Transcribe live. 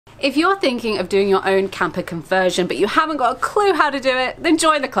If you're thinking of doing your own camper conversion but you haven't got a clue how to do it, then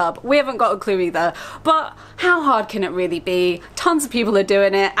join the club. We haven't got a clue either, but how hard can it really be? Tons of people are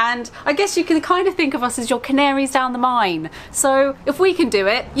doing it, and I guess you can kind of think of us as your canaries down the mine. So if we can do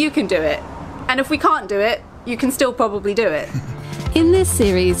it, you can do it. And if we can't do it, you can still probably do it. In this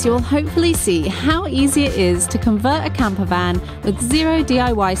series, you'll hopefully see how easy it is to convert a camper van with zero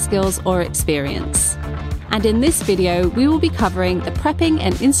DIY skills or experience. And in this video, we will be covering the prepping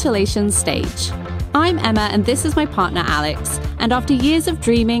and installation stage. I'm Emma and this is my partner Alex, and after years of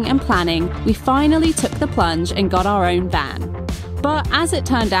dreaming and planning, we finally took the plunge and got our own van. But as it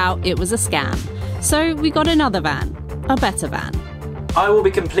turned out, it was a scam. So we got another van, a better van. I will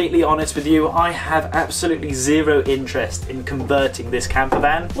be completely honest with you, I have absolutely zero interest in converting this camper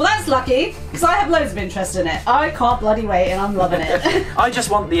van. Well, that's lucky, because I have loads of interest in it. I can't bloody wait and I'm loving it. I just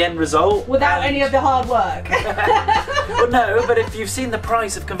want the end result. Without any of the hard work. Well, no, but if you've seen the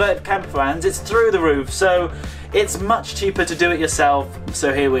price of converted camper vans, it's through the roof, so it's much cheaper to do it yourself,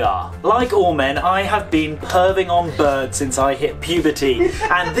 so here we are. Like all men, I have been perving on birds since I hit puberty,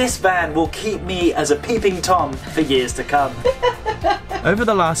 and this van will keep me as a peeping Tom for years to come. Over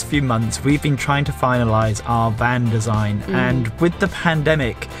the last few months, we've been trying to finalise our van design, and with the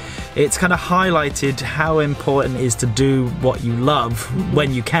pandemic, it's kind of highlighted how important it is to do what you love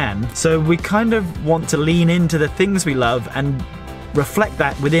when you can. So we kind of want to lean into the things we love and reflect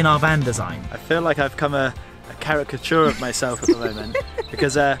that within our van design. I feel like I've become a caricature of myself at the moment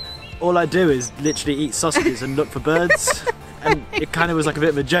because all I do is literally eat sausages and look for birds, and it kind of was like a bit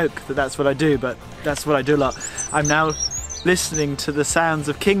of a joke that that's what I do, but that's what I do a lot. I'm now listening to the sounds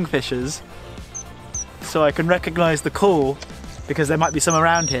of kingfishers so I can recognise the call because there might be some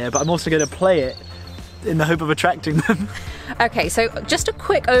around here, but I'm also going to play it in the hope of attracting them. Okay, so just a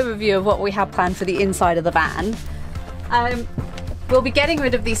quick overview of what we have planned for the inside of the van. We'll be getting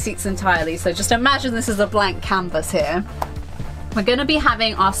rid of these seats entirely, so just imagine this is a blank canvas here. We're going to be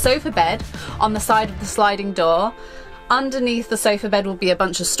having our sofa bed on the side of the sliding door. Underneath the sofa bed will be a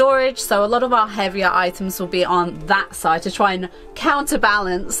bunch of storage, so a lot of our heavier items will be on that side to try and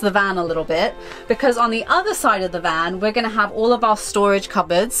counterbalance the van a little bit, because on the other side of the van we're going to have all of our storage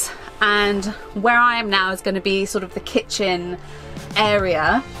cupboards, and where I am now is going to be sort of the kitchen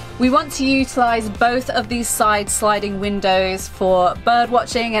area. We want to utilise both of these side sliding windows for bird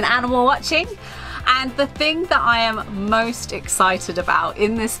watching and animal watching. And the thing that I am most excited about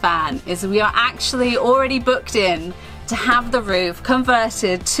in this van is we are actually already booked in to have the roof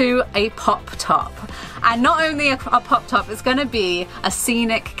converted to a pop top. And not only a pop top, it's going to be a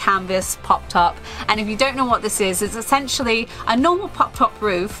scenic canvas pop top. And if you don't know what this is, it's essentially a normal pop top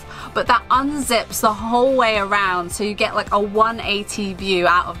roof, but that unzips the whole way around, so you get like a 180 view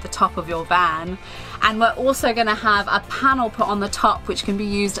out of the top of your van. And we're also going to have a panel put on the top which can be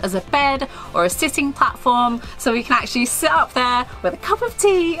used as a bed or a sitting platform, so we can actually sit up there with a cup of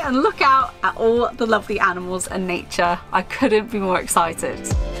tea and look out at all the lovely animals and nature. I couldn't be more excited.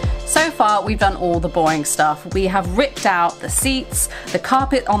 So far we've done all the boring stuff. We have ripped out the seats, the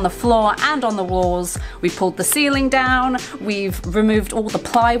carpet on the floor and on the walls, we pulled the ceiling down, we've removed all the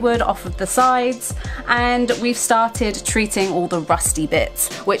plywood off of the sides, and we've started treating all the rusty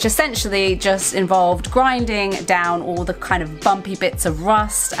bits, which essentially just involved grinding down all the kind of bumpy bits of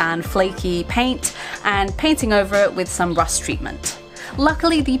rust and flaky paint and painting over it with some rust treatment.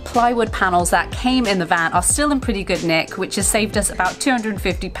 Luckily, the plywood panels that came in the van are still in pretty good nick, which has saved us about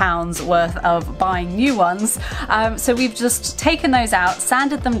 £250 worth of buying new ones. So we've just taken those out,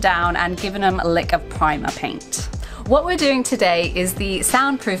 sanded them down and given them a lick of primer paint. What we're doing today is the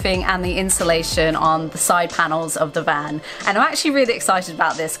soundproofing and the insulation on the side panels of the van, and I'm actually really excited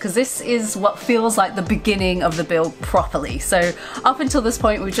about this because this is what feels like the beginning of the build properly. So up until this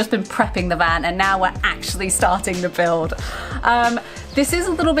point we've just been prepping the van, and now we're actually starting the build. This is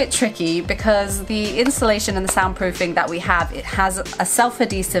a little bit tricky because the insulation and the soundproofing that we have, it has a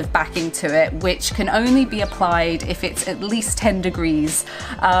self-adhesive backing to it which can only be applied if it's at least 10 degrees.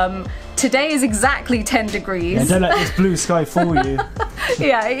 Today is exactly 10 degrees. Yeah, don't let this blue sky fool you.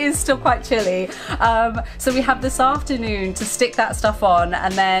 Yeah, it is still quite chilly. So we have this afternoon to stick that stuff on,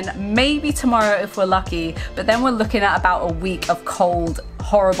 and then maybe tomorrow if we're lucky, but then we're looking at about a week of cold,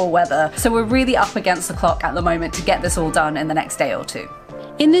 horrible weather. So we're really up against the clock at the moment to get this all done in the next day or two.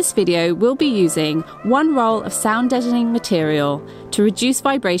 In this video, we'll be using 1 roll of sound deadening material to reduce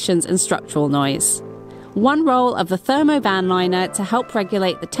vibrations and structural noise, 1 roll of the thermo van liner to help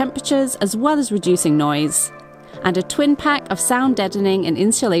regulate the temperatures as well as reducing noise, and a twin pack of sound deadening and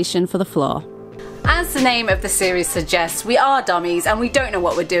insulation for the floor. As the name of the series suggests, we are dummies and we don't know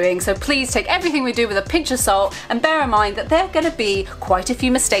what we're doing, so please take everything we do with a pinch of salt and bear in mind that there are going to be quite a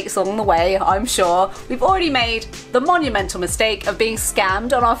few mistakes along the way, I'm sure. We've already made the monumental mistake of being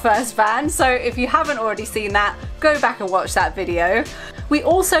scammed on our first van, so if you haven't already seen that, go back and watch that video. We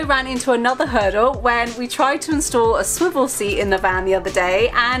also ran into another hurdle when we tried to install a swivel seat in the van the other day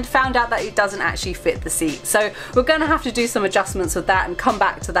and found out that it doesn't actually fit the seat. So we're going to have to do some adjustments with that and come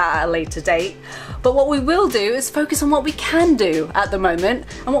back to that at a later date. But what we will do is focus on what we can do at the moment,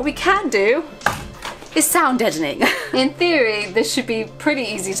 and what we can do is sound deadening. In theory, this should be pretty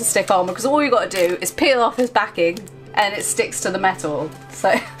easy to stick on because all you got to do is peel off this backing and it sticks to the metal.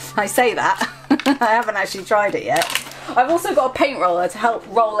 So I say that, I haven't actually tried it yet. I've also got a paint roller to help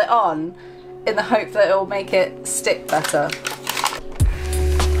roll it on in the hope that it will make it stick better.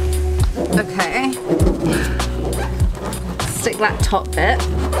 Okay, stick that top bit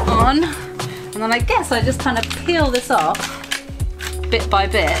on, and then I guess I just kind of peel this off bit by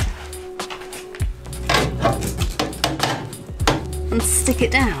bit and stick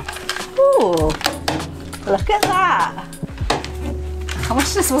it down. Ooh, look at that! I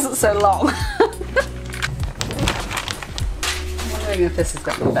wish this wasn't so long. I'm wondering if this is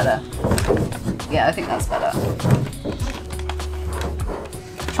going to be better. Yeah, I think that's better.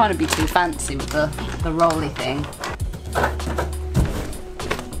 I'm trying to be too fancy with the rolly thing.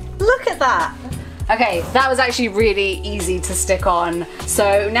 Look at that! Okay, that was actually really easy to stick on.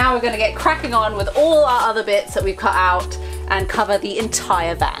 So now we're going to get cracking on with all our other bits that we've cut out and cover the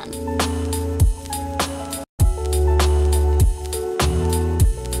entire van.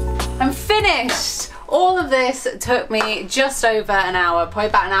 I'm finished! All of this took me just over an hour, probably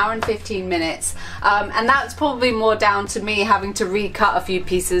about an hour and 15 minutes. And that's probably more down to me having to recut a few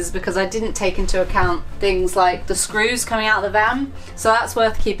pieces because I didn't take into account things like the screws coming out of the van. So that's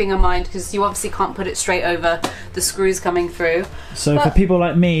worth keeping in mind because you obviously can't put it straight over the screws coming through. So for people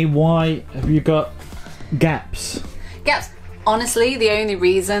like me, why have you got gaps? Gaps. Honestly, the only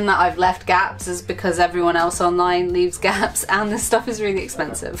reason that I've left gaps is because everyone else online leaves gaps and this stuff is really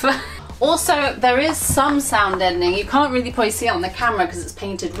expensive. Also, there is some sound deadening. You can't really probably see it on the camera because it's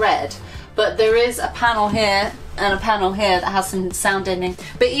painted red, but there is a panel here and a panel here that has some sound deadening.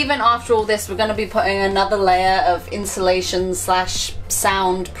 But even after all this, we're going to be putting another layer of insulation slash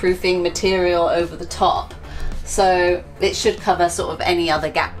soundproofing material over the top. So it should cover sort of any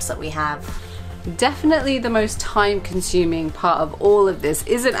other gaps that we have. Definitely the most time consuming part of all of this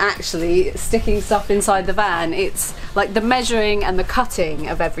isn't actually sticking stuff inside the van, it's like the measuring and the cutting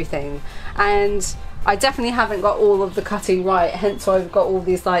of everything. And I definitely haven't got all of the cutting right, hence why I've got all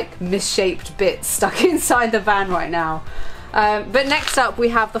these like misshaped bits stuck inside the van right now. But next up we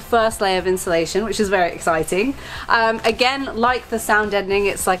have the first layer of insulation, which is very exciting. Again, like the sound deadening,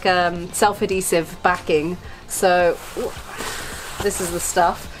 it's like a self-adhesive backing. So this is the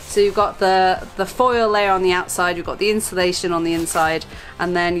stuff. So you've got the foil layer on the outside, you've got the insulation on the inside,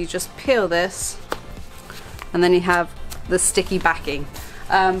 and then you just peel this, and then you have the sticky backing.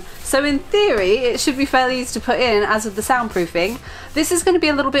 So in theory, it should be fairly easy to put in, as with the soundproofing. This is going to be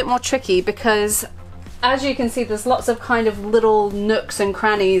a little bit more tricky because, as you can see, there's lots of kind of little nooks and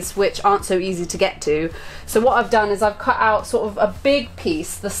crannies which aren't so easy to get to. So what I've done is I've cut out sort of a big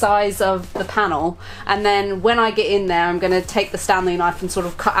piece the size of the panel, and then when I get in there I'm going to take the Stanley knife and sort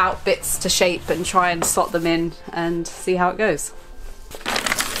of cut out bits to shape and try and slot them in and see how it goes.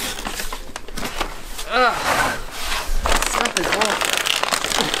 Ugh. Stuff is awful.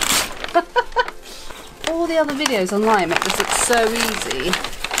 All the other videos online make this look so easy.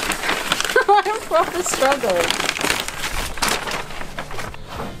 I'm proper struggling.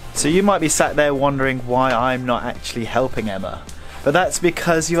 So you might be sat there wondering why I'm not actually helping Emma. But that's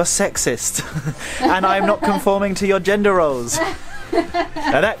because you're sexist and I'm not conforming to your gender roles.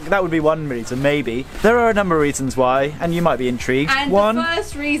 Now that would be one reason, maybe. There are a number of reasons why, and you might be intrigued. And one, the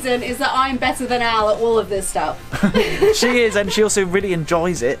first reason is that I'm better than Al at all of this stuff. she is, and she also really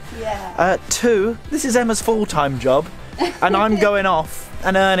enjoys it. Yeah. Two, this is Emma's full-time job, and I'm going off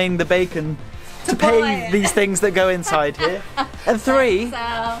and earning the bacon to pay these things that go inside here. And three,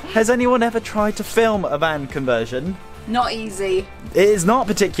 has anyone ever tried to film a van conversion? Not easy. It is not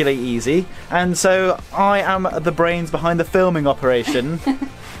particularly easy, and so I am the brains behind the filming operation.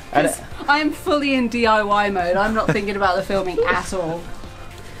 And I'm fully in DIY mode. I'm not thinking about the filming at all.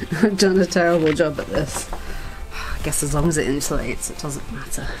 I've done a terrible job at this. I guess as long as it insulates, it doesn't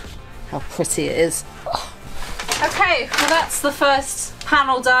matter how pretty it is. Okay, well that's the first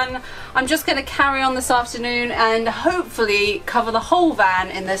panel done. I'm just going to carry on this afternoon and hopefully cover the whole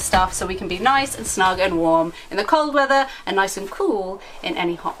van in this stuff so we can be nice and snug and warm in the cold weather and nice and cool in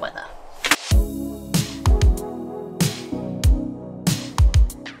any hot weather.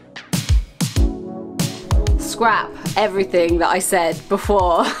 scrap everything that I said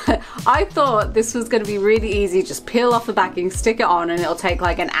before. I thought this was going to be really easy, just peel off the backing, stick it on, and it'll take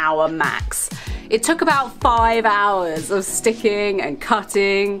like an hour max. It took about 5 hours of sticking and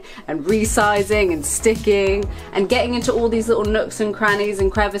cutting and resizing and sticking, and getting into all these little nooks and crannies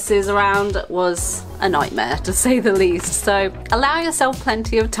and crevices around was a nightmare, to say the least. So allow yourself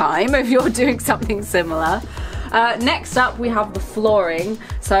plenty of time if you're doing something similar. Next up we have the flooring.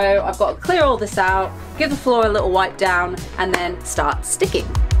 So I've got to clear all this out, give the floor a little wipe down, and then start sticking.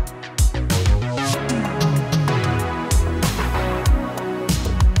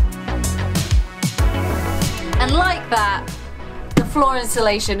 And like that, the floor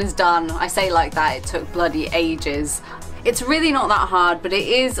installation is done. I say like that, it took bloody ages. It's really not that hard, but it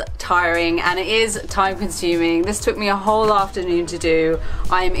is tiring and it is time consuming. This took me a whole afternoon to do.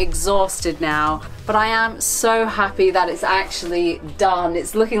 I am exhausted now, but I am so happy that it's actually done.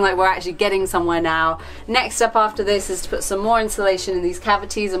 It's looking like we're actually getting somewhere now. Next up after this is to put some more insulation in these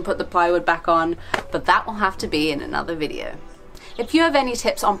cavities and put the plywood back on, but that will have to be in another video. If you have any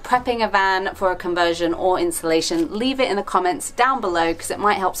tips on prepping a van for a conversion or installation, leave it in the comments down below because it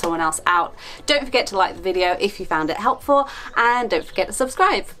might help someone else out. Don't forget to like the video if you found it helpful, and don't forget to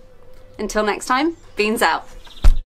subscribe. Until next time, beans out.